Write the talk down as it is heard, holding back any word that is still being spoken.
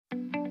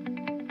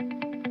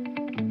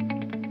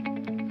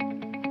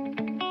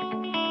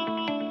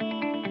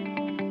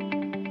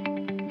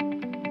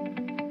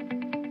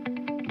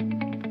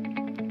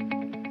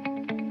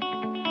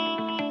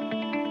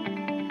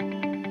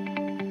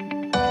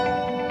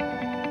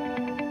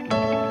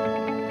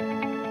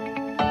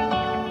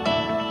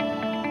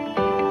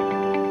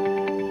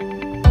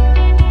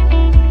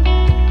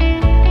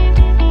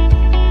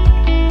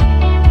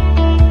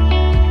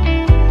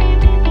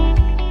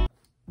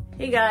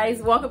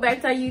guys, welcome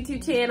back to our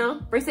YouTube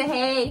channel. Bri, say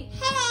hey.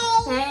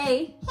 Hey.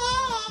 Hey.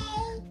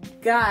 Hey.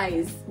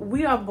 Guys,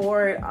 we are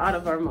bored out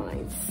of our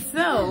minds.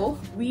 So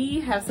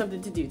we have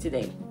something to do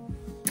today.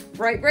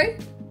 Right, Bri?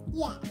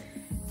 Yeah.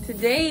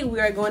 Today we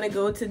are going to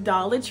go to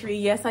Dollar Tree.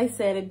 Yes, I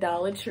said a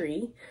Dollar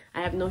Tree.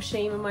 I have no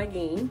shame in my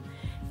game.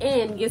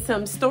 And get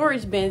some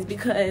storage bins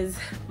because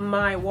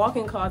my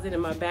walk-in closet in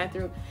my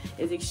bathroom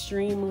is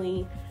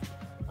extremely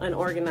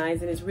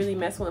unorganized and it's really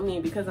messing with me.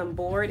 And because I'm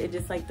bored, it's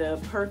just like the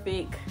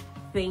perfect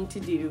thing to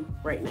do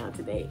right now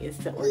today is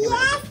to organize.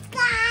 Yes,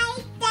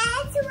 guys,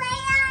 that's why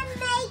I'm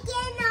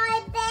making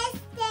our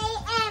best day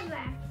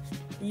ever.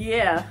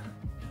 Yeah,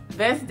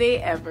 best day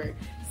ever.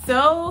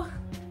 So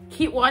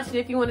keep watching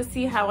if you want to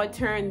see how I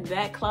turn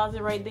that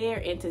closet right there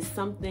into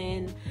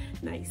something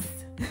nice.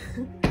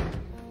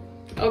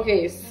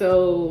 Okay,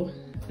 so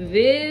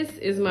this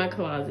is my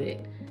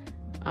closet.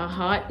 A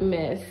hot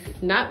mess.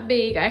 Not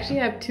big. I actually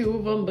have two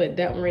of them, but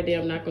that one right there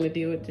I'm not going to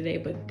deal with today.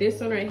 But this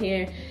one right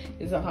here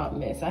is a hot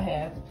mess. I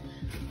have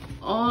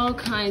all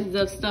kinds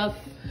of stuff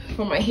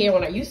for my hair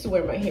when I used to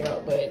wear my hair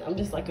out, but I'm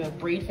just like a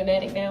braid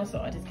fanatic now, so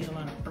I just get a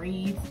lot of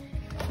braids.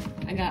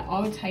 I got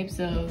all types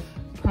of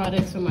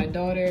products for my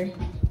daughter.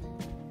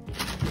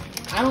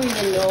 I don't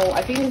even know.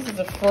 I think this is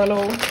a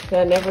frontal that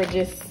I never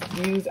just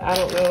use. I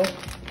don't know.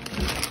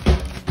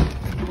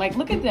 Like,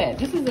 look at that.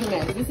 This is a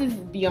mess. This is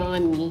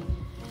beyond me.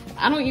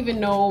 I don't even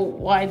know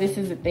why this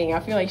is a thing. I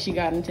feel like she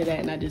got into that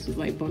and I just was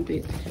like, bump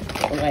it.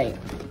 But like,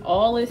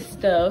 all this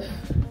stuff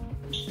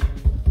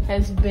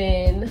has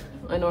been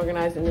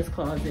unorganized in this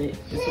closet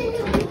this whole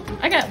time.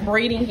 I got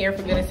braiding hair,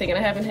 for goodness sake, and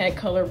I haven't had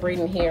color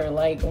braiding hair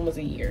like almost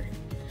a year.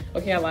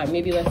 Okay, I lied,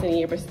 maybe less than a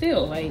year, but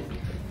still, like,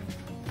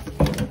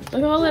 look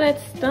at all of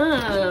that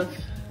stuff.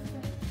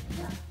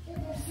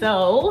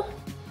 So,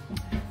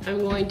 I'm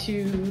going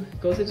to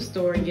go to the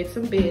store and get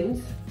some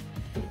bins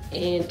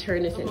and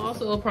turn this in. I'm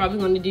also probably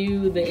going to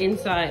do the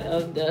inside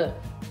of the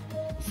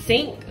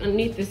sink,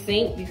 underneath the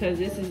sink, because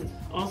this is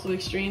also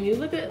extremely,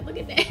 look at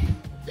that.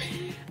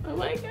 Oh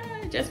my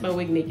god, just my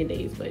wig making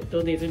days, but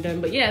those days are done.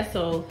 But yeah,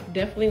 so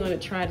definitely going to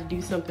try to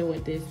do something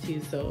with this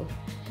too. So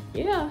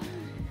yeah,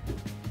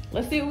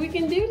 let's see what we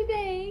can do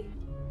today.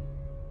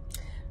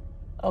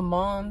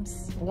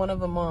 One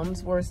of a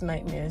mom's worst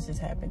nightmares just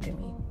happened to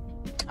me.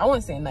 I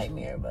wouldn't say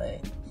nightmare,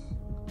 but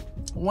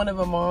one of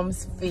a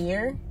mom's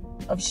fear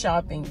of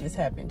shopping just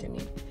happened to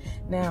me.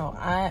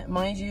 Now,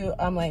 mind you,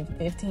 I'm like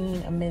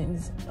 15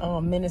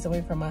 minutes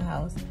away from my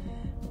house.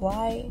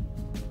 Why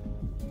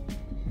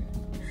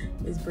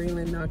is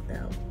Breland knocked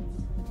out?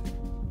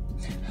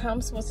 How am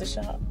I supposed to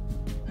shop?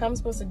 How am I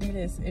supposed to do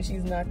this if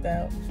she's knocked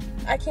out?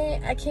 I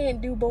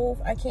can't do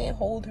both. I can't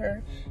hold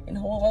her and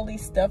hold all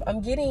these stuff.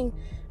 I'm getting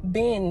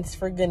bins,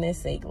 for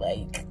goodness sake.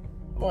 Like,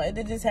 why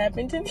did this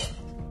happen to me?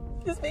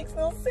 This makes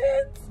no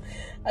sense.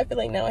 I feel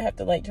like now I have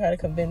to like try to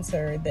convince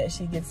her that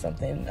she gets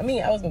something. I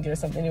mean, I was gonna get her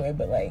something anyway,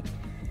 but like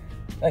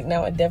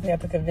now I definitely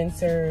have to convince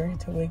her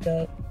to wake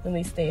up, at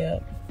least stay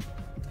up.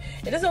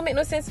 It doesn't make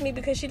no sense to me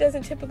because she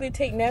doesn't typically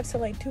take naps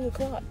till like 2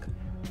 o'clock.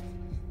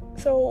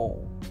 So,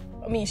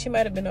 I mean, she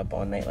might have been up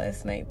all night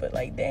last night, but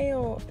like,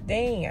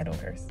 dang, I don't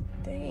curse.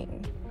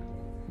 Dang.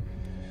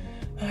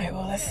 All right,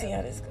 well, let's see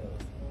how this goes.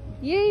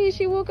 Yay,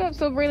 she woke up.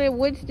 So, Breland,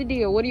 what's the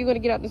deal? What are you gonna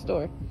get out the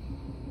store?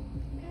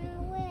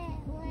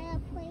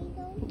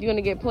 You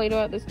gonna get Play-Doh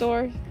at the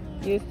store?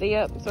 You gonna stay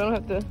up so I don't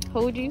have to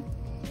hold you?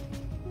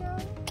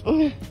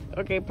 No.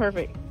 Okay,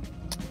 perfect.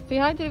 Say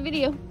hi to the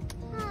video.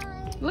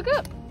 Hi. Look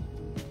up.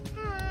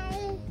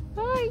 Hi.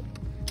 Hi.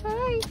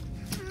 Hi.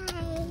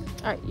 Hi. All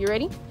right, you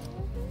ready?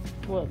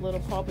 What, little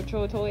Paw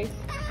Patrol toys?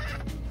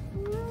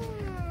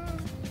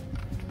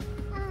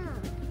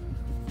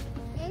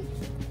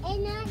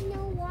 And not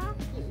no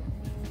Rocky.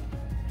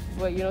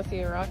 What, you don't see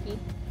a Rocky?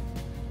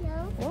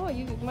 No. Oh,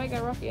 you might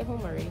got Rocky at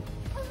home already.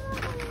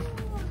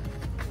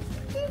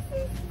 This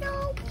is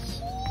so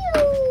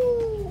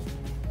cute.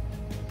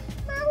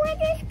 Mom, where did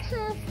this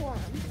come from?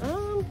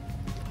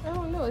 I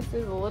don't know. It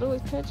says a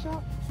Littlest Pet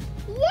Shop.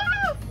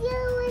 Yes,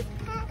 Littlest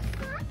Pet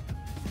Shop.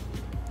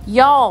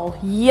 Y'all,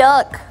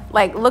 yuck.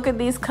 Like, look at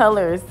these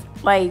colors.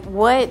 Like,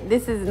 what?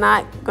 This is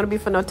not going to be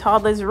for no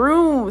toddler's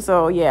room.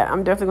 So, yeah,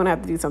 I'm definitely going to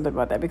have to do something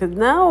about that because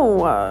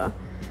no.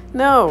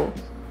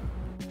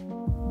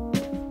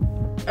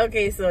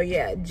 Okay, so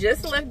yeah,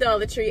 just left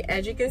Dollar Tree.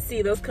 As you can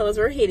see, those colors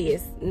were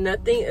hideous.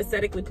 Nothing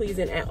aesthetically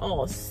pleasing at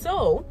all.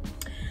 So,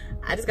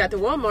 I just got to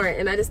Walmart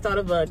and I just thought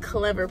of a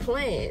clever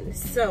plan.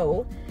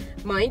 So,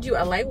 mind you,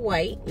 I like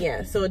white.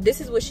 Yeah, so this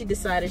is what she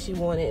decided she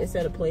wanted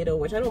instead of Play-Doh,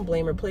 which I don't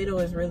blame her. Play-Doh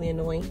is really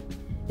annoying.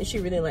 And she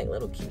really like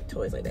little cute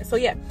toys like that. So,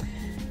 yeah.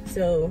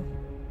 So,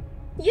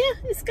 yeah,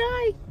 it's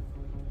Sky.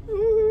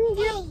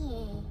 Yeah.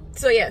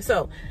 So, yeah,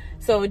 so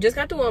just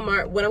got to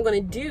Walmart. What I'm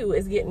going to do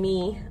is get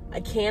me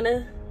a can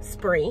of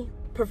spray,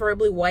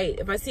 preferably white.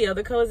 If I see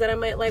other colors that I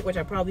might like, which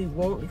I probably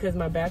won't because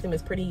my bathroom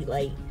is pretty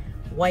like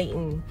white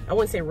and I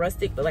wouldn't say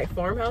rustic, but like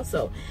farmhouse.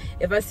 So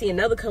if I see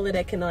another color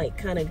that can like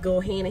kind of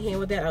go hand in hand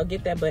with that, I'll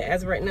get that. But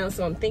as of right now,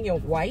 so I'm thinking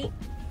white.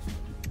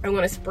 I'm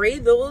gonna spray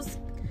those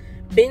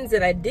bins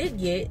that I did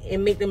get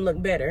and make them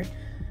look better.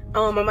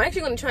 I'm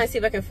actually going to try and see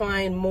if I can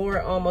find more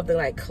of the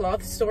like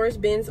cloth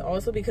storage bins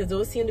also, because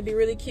those seem to be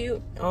really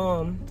cute.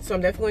 So I'm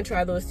definitely going to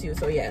try those too.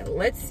 So yeah,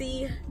 let's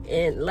see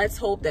and let's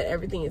hope that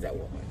everything is at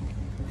Walmart.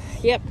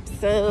 Yep,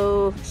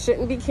 so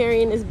shouldn't be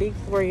carrying this big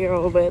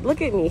 4-year-old, but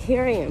look at me,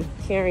 here I am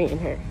carrying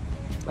her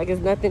like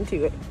it's nothing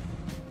to it.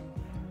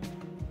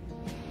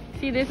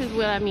 See, this is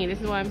what I mean.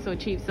 This is why I'm so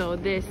cheap. So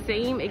the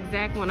same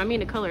exact one, I mean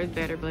the color is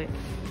better, but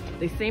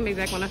the same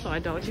exact one I saw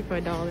at Dollar Tree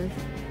for $1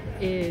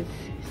 is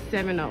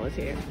 $7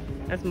 here.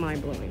 That's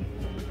mind-blowing.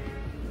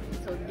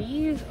 So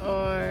these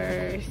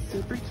are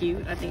super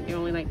cute. I think they're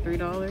only like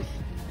 $3.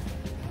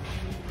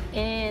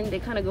 And they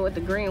kind of go with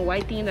the gray and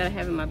white theme that I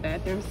have in my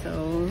bathroom.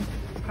 So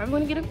probably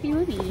gonna get a few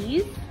of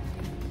these.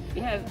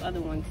 We have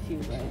other ones too,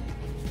 but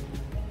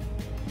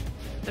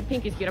the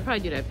pink is cute. I'll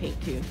probably do that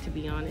pink too, to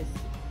be honest.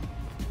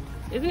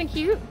 Isn't it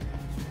cute?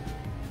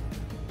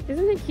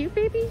 Isn't it cute,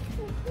 baby?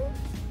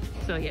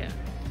 So yeah,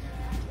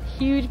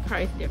 huge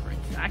price difference.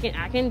 I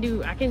can do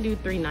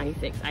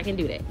 $3.96. I can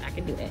do that. I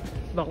can do that.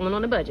 Balling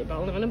on the budget.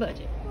 Balling on the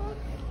budget.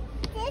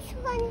 This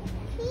one's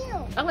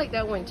cute. I like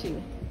that one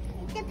too.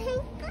 The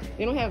pink.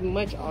 They don't have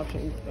much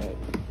options,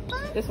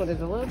 but this one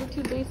is a little bit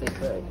too basic,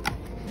 but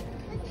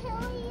It's a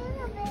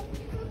little bit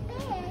too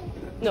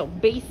big. no,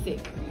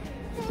 basic. Basic.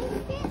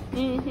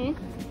 Mm-hmm.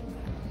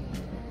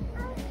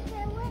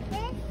 Okay, what is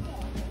it?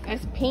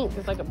 That's pink.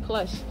 It's like a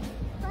plush.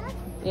 What?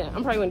 Yeah,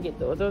 I'm probably gonna get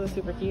those. Those are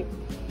super cute.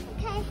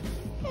 Okay.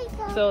 Here you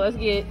go. So let's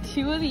get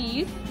 2 of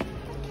these.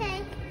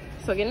 Okay.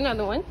 So get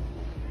another one.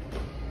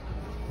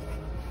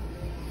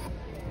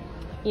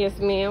 Yes,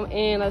 ma'am.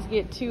 And let's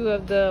get 2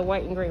 of the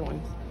white and gray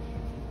ones.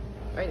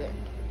 Right there.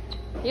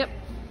 Yep.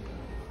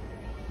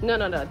 No.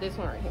 This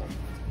one right here.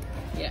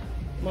 Yeah.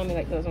 Mommy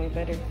like those ones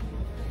better.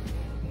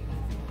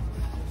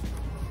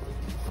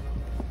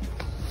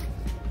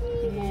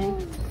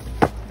 And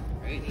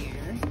right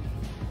here.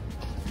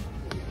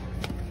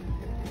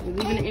 We're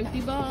leaving an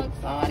empty box.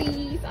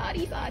 Sorry.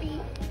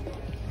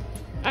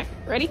 Alright,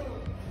 ready?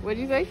 What'd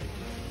you say?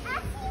 I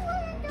see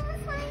one of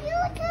those on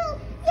YouTube.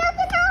 There's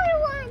another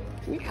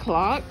one.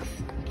 Clocks.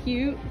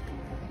 Cute.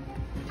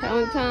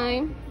 Telling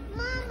time.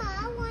 Mama,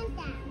 I want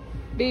that.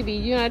 Baby,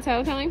 you know how to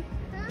tell time?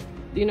 Huh?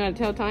 Do you know how to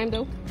tell time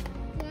though?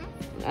 Yes.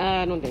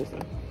 I don't think so.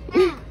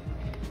 Ah.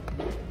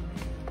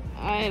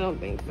 I don't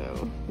think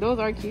so. Those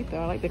are cute though.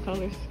 I like the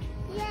colors.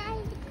 Yeah,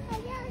 the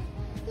colors.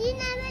 You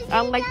never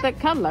I like the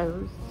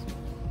colors.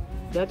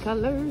 The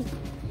colors.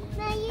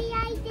 No, you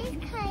like this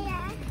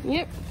color.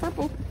 Yep,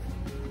 purple.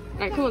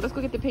 Alright, cool. Let's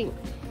go get the pink.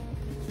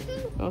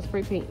 Oh,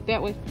 spray paint.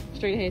 That way.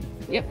 Straight ahead.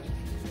 Yep.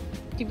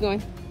 Keep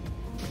going.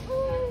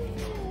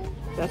 Ooh.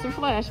 That's a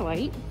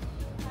flashlight.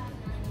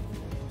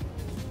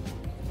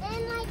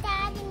 And my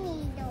daddy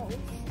needs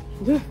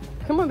those.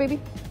 Come on, baby.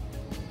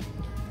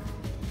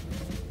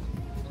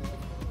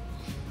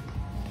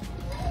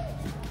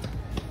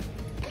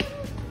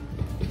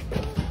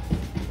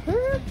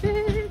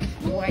 Perfect.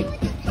 White.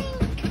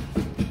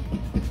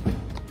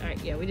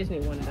 Alright, yeah, we just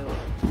need one of those.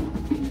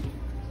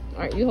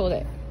 Alright, you hold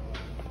that.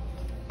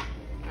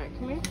 Alright,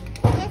 come here.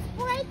 It's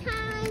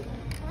playtime.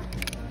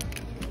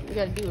 You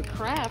gotta do a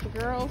craft,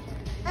 girl.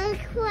 A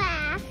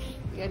craft.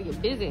 You gotta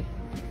get busy.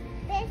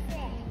 This is.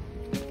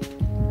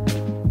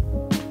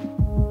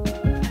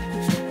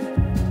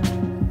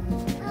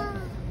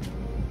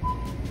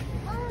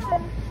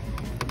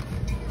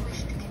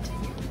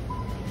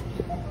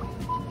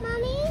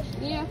 Mommy?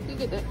 Yeah, you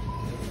get that.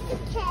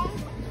 Okay.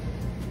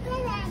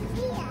 Good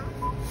idea.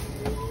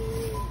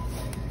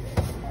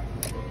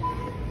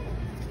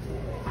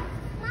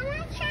 Mama,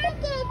 can I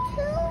get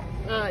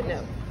 2? No.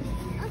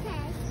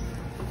 Okay.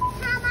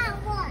 How about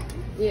 1?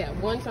 Yeah,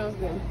 one sounds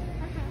good. Okay.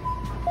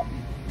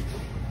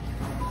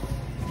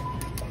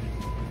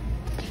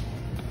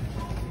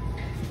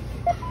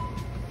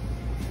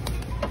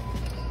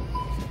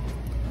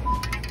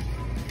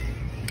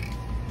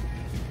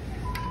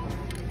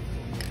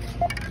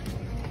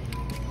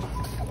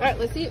 Alright,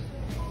 let's see it.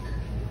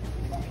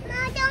 No,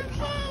 don't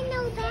pay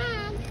no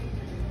bag.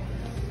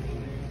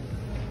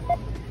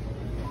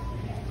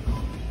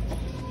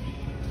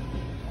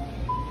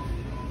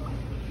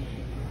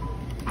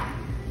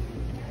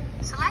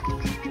 Select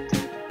payment.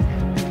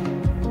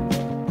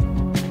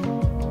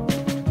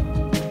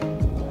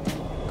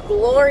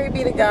 Glory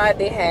be to God,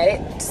 they had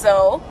it.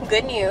 So,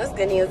 good news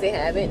they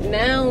have it.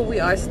 Now we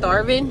are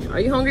starving.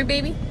 Are you hungry,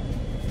 baby?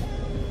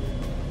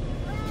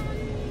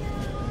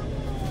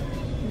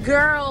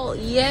 Girl,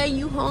 yeah,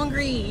 you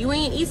hungry. You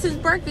ain't eat since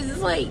breakfast.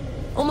 It's like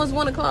almost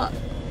 1 o'clock.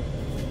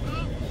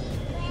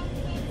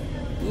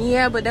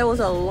 Yeah, but that was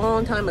a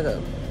long time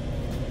ago.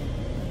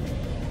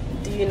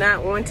 Do you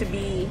not want to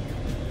be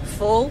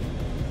full?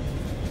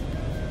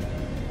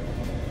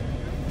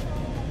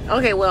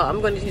 Okay, well, I'm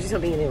going to do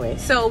something anyway.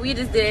 So we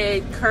just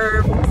did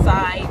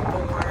curbside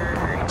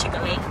for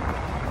Chick-fil-A,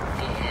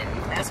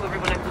 and that's what we're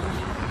going to be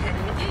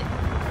heading to get.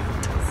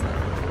 So,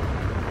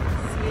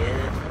 see ya.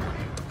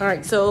 All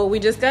right, so we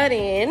just got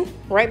in,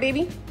 right,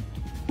 baby?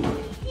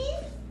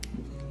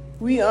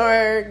 We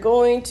are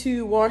going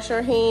to wash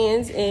our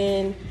hands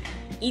and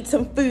eat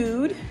some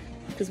food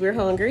because we're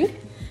hungry.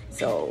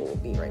 So we'll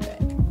be right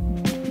back.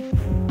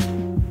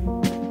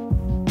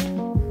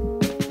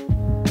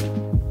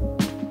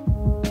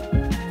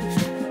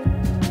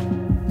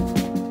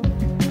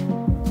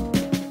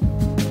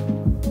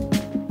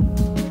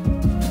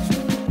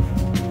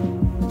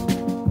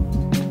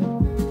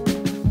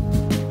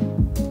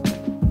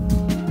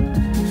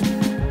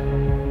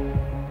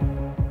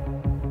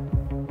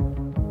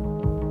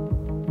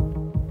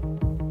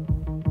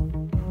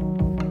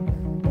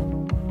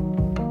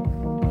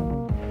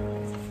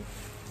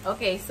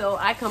 Okay, so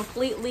I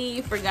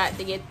completely forgot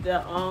to get the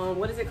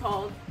what is it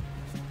called?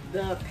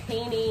 The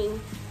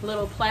painting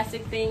little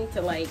plastic thing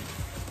to, like,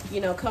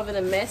 you know, cover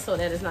the mess so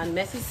that it's not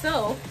messy.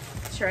 So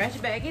trash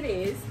bag it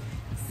is,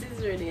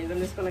 scissor it is. I'm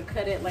just gonna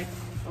cut it like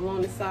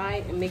along the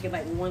side and make it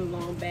like one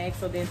long bag,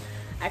 so then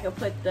I can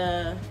put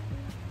the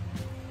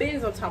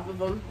bins on top of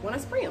them when I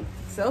spray them.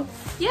 So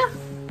yeah.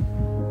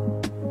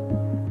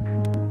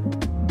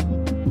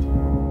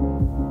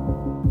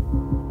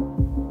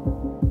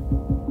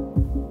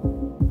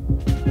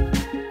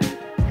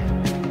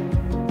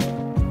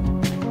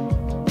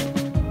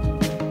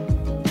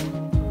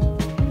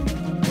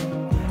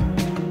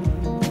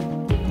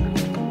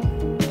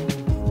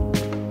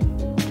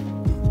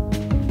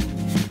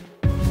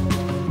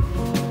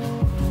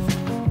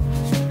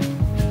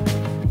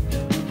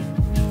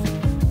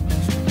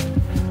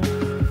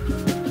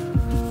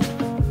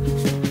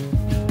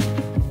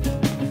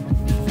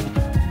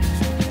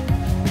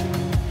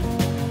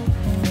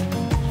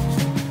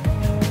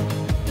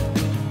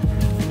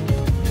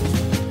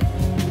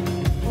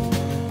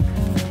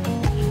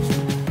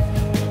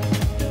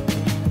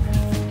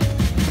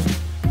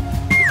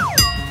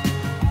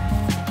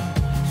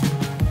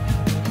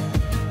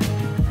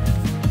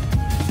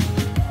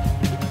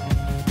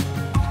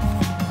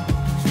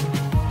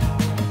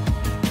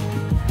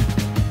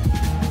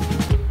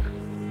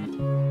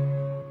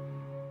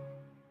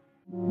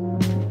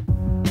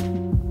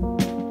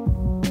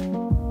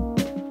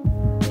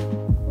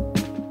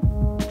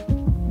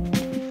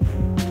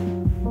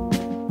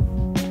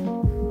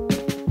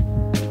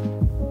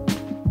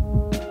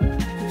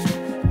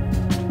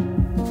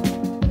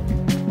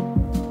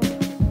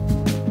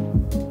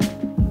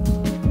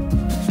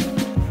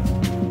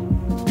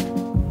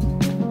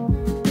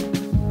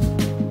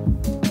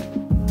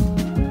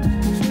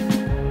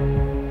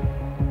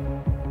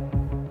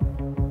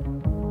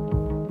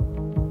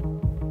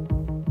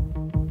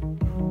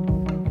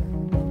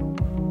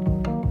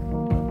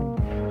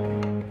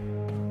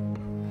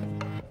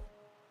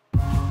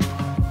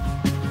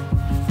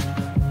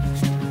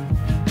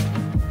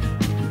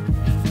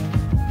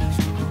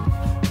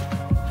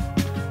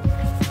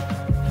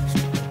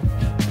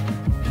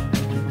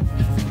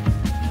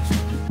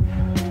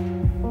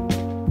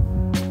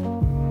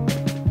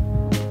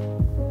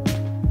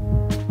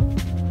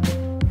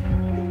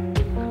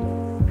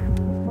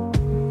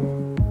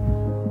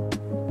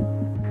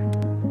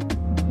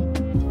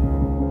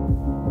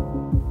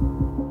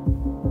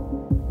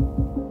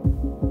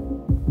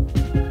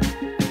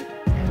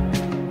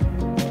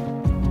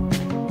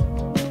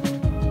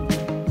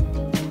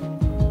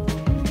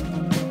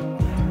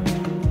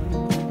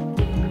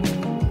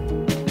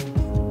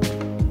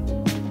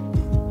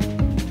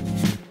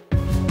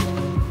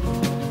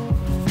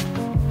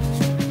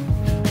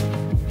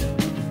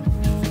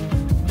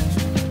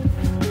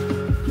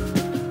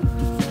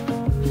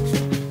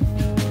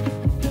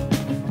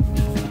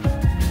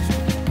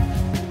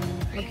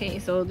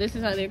 So this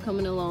is how they're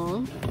coming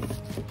along,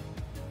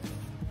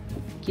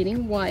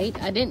 getting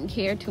white. I didn't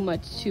care too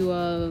much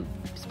to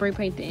spray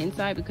paint the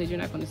inside because you're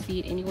not going to see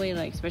it anyway,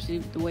 like especially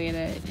the way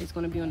that it's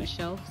going to be on the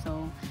shelf.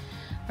 So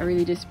I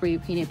really just spray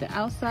painted the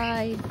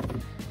outside.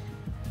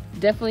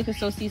 Definitely could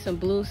still see some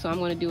blue, so I'm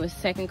going to do a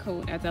second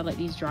coat after I let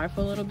these dry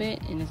for a little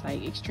bit. And it's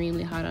like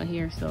extremely hot out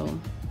here, so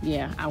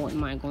yeah, I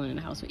wouldn't mind going in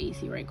the house with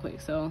AC right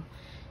quick. So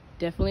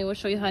definitely will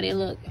show you how they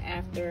look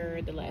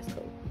after the last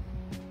coat.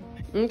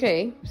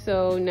 Okay,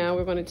 so now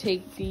we're gonna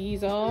take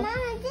these off.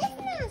 Mama, this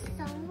is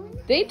not so.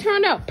 They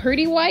turned out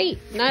pretty white.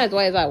 Not as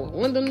white as I would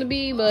want them to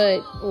be,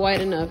 but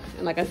white enough.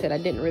 And like I said, I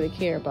didn't really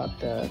care about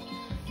the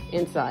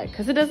inside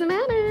because it doesn't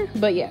matter.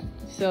 But yeah,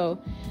 so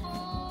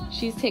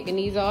she's taking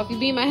these off. You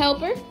be my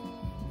helper?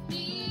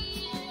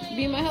 You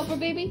be my helper,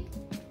 baby?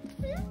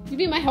 You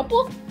be my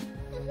helper?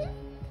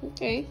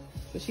 Okay,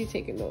 so she's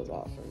taking those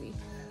off for me.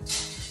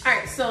 All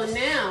right, so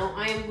now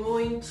I am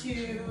going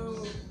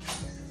to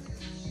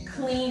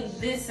clean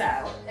this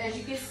out. As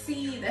you can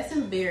see, that's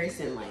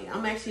embarrassing. Like,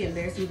 I'm actually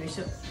embarrassed to even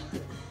show.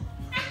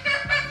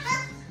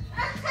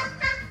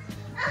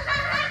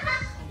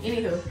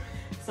 Anywho,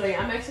 so yeah,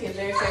 I'm actually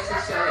embarrassed to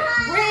actually show it.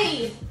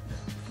 Breathe!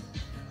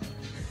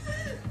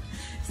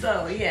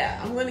 So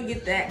yeah, I'm gonna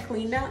get that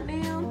cleaned out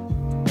now.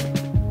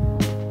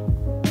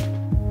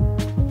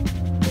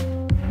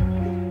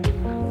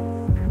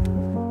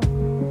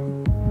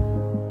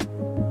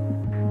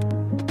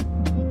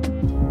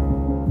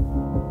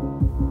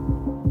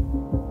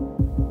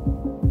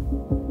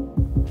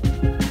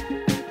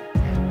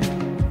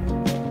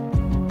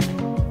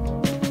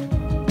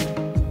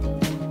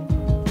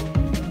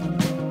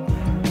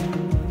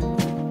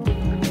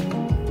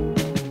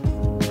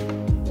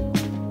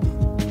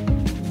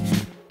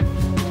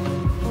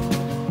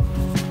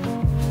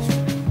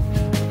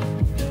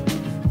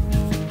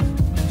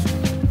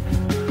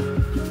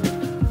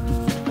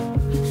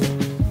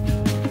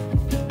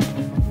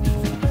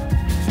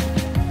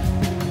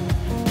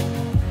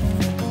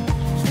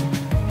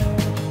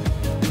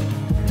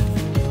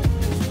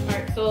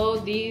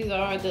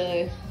 got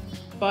the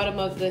bottom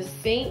of the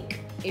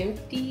sink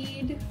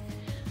emptied.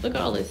 Look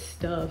at all this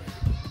stuff.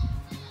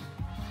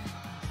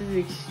 This is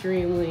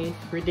extremely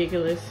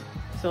ridiculous.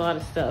 It's a lot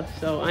of stuff.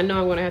 So I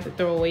know I'm gonna have to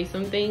throw away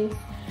some things.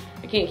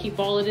 I can't keep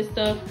all of this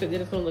stuff because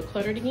then it's gonna look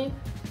cluttered again.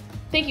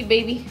 Thank you,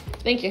 baby.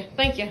 Thank you,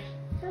 thank you.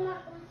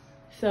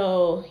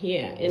 So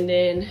yeah, and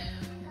then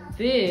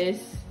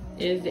this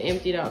is the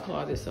emptied out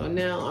closet. So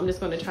now I'm just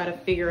gonna try to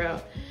figure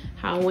out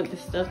how I want the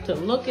stuff to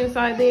look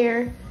inside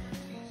there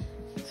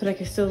so that I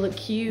can still look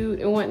cute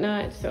and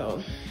whatnot.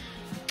 So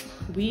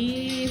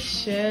we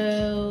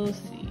shall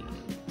see.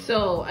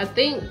 So I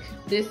think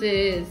this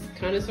is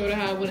kind of sort of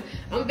how I would.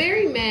 I'm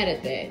very mad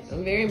at that.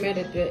 I'm very mad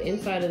at the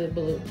inside of the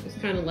blue. It's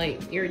kind of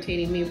like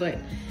irritating me, but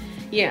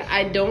yeah,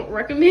 I don't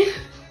recommend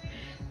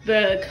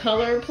the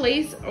color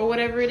place or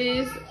whatever it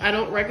is. I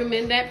don't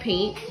recommend that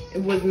paint.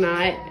 It was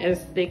not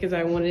as thick as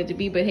I wanted it to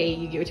be, but hey,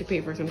 you get what you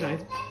pay for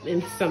sometimes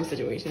in some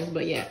situations.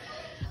 But yeah,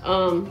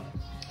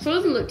 so it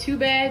doesn't look too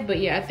bad, but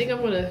yeah, I think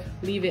I'm gonna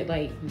leave it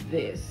like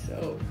this.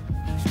 So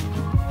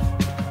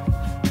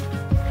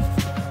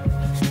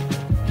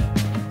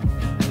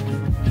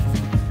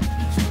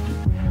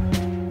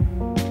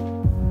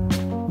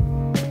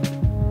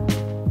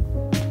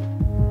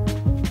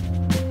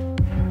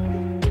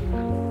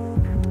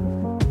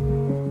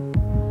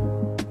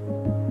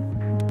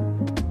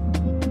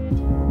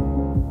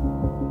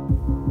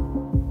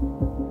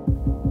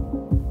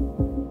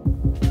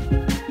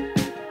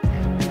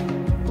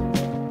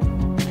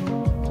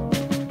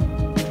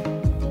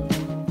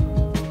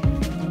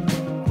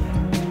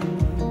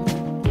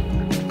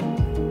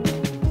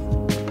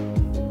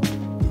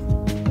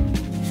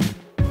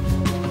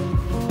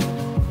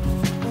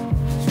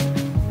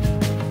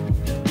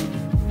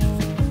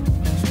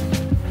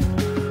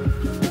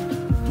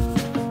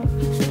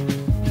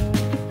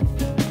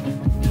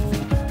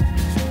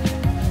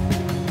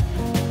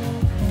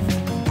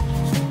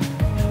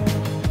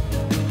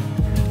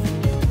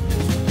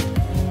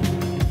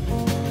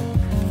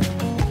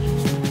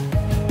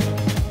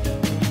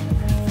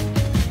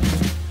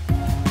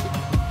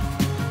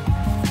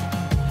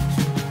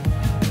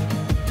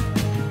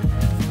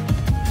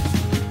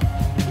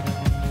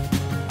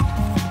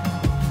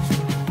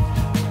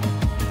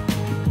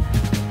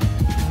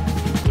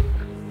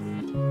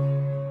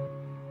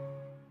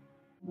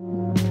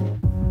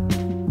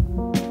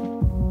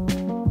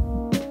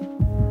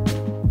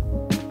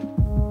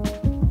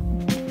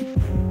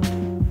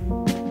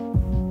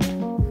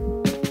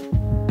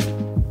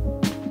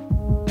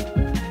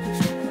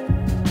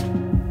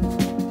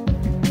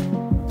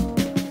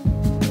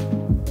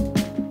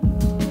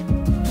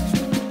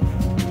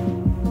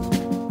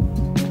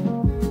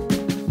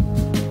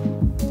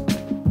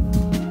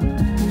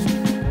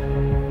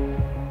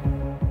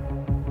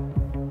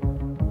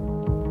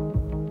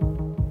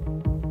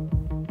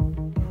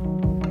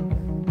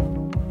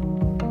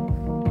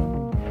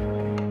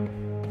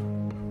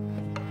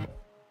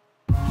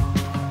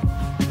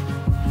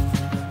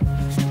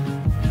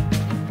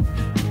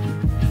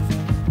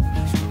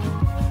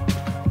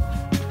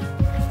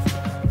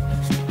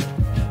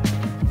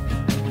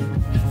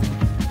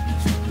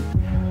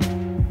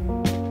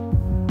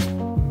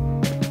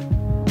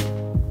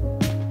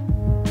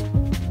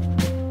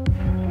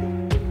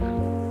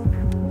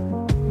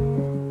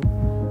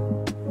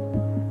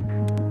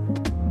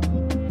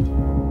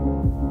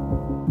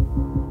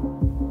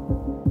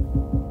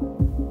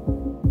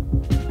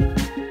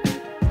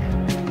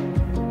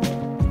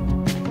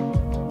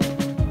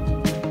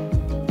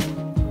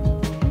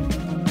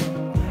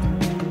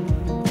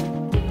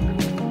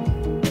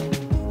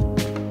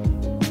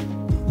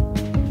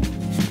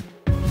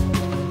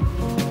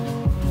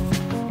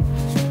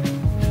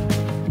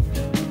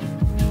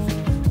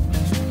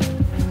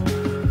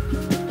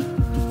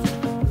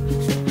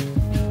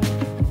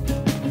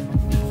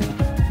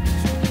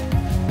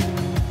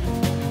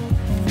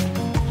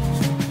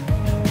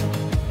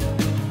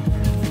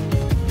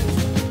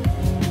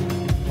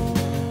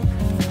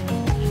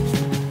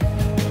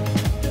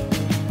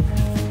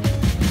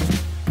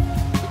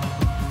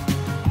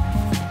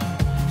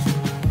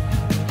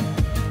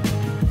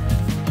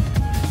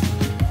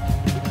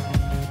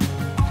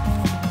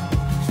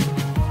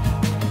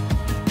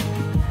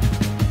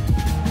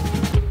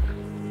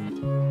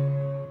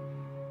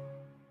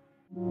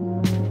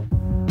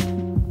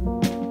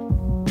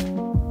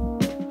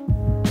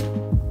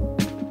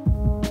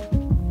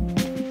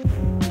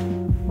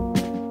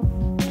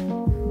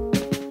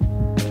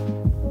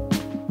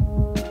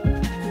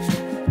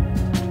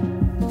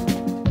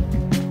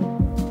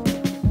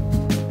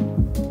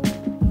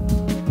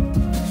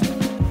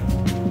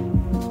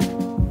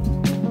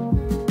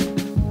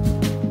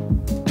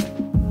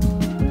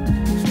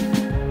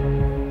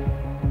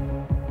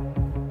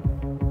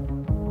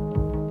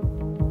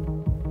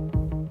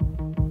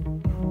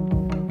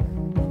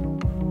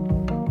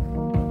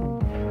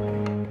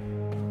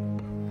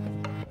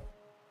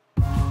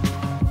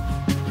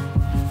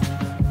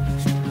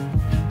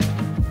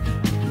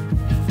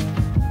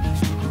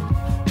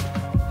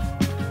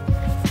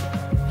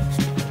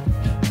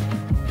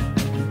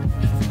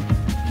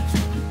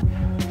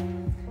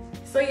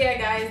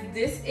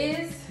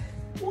is,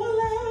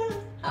 voila,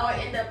 how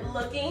I end up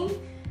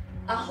looking.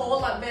 A whole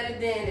lot better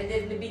than it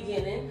did in the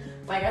beginning.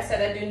 Like I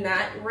said, I do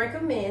not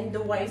recommend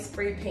the white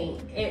spray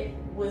paint. It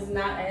was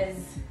not as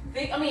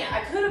thick. I mean,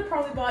 I could have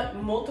probably bought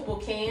multiple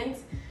cans.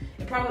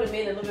 It probably would have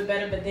made it a little bit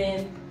better, but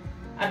then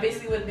I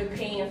basically would have been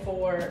paying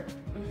for.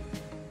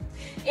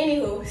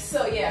 Anywho,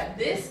 so yeah,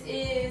 this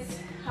is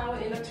how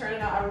it ended up turning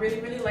out. I really,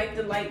 really like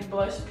the light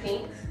blush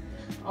pinks.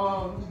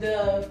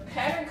 The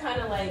pattern kind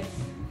of like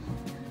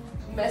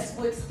mess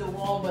with the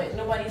wall, but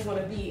nobody's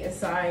gonna be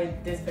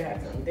inside this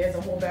bathroom. There's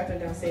a whole bathroom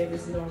downstairs.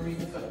 There's no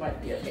reason for nobody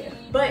to be up here.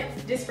 But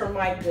just for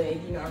my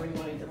good, you know, I really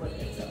wanted to look at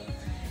it. So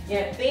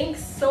yeah,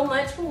 thanks so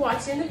much for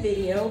watching the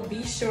video.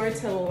 Be sure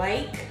to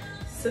like,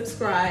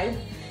 subscribe,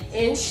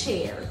 and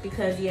share,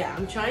 because yeah,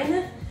 I'm trying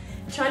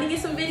to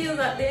get some videos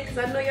out there, because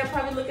I know y'all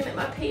probably looking at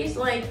my page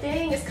like,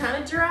 dang, it's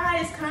kind of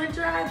dry,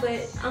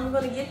 but I'm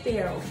gonna get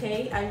there,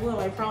 okay? I will,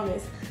 I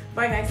promise.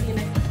 Bye guys, see you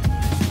next time.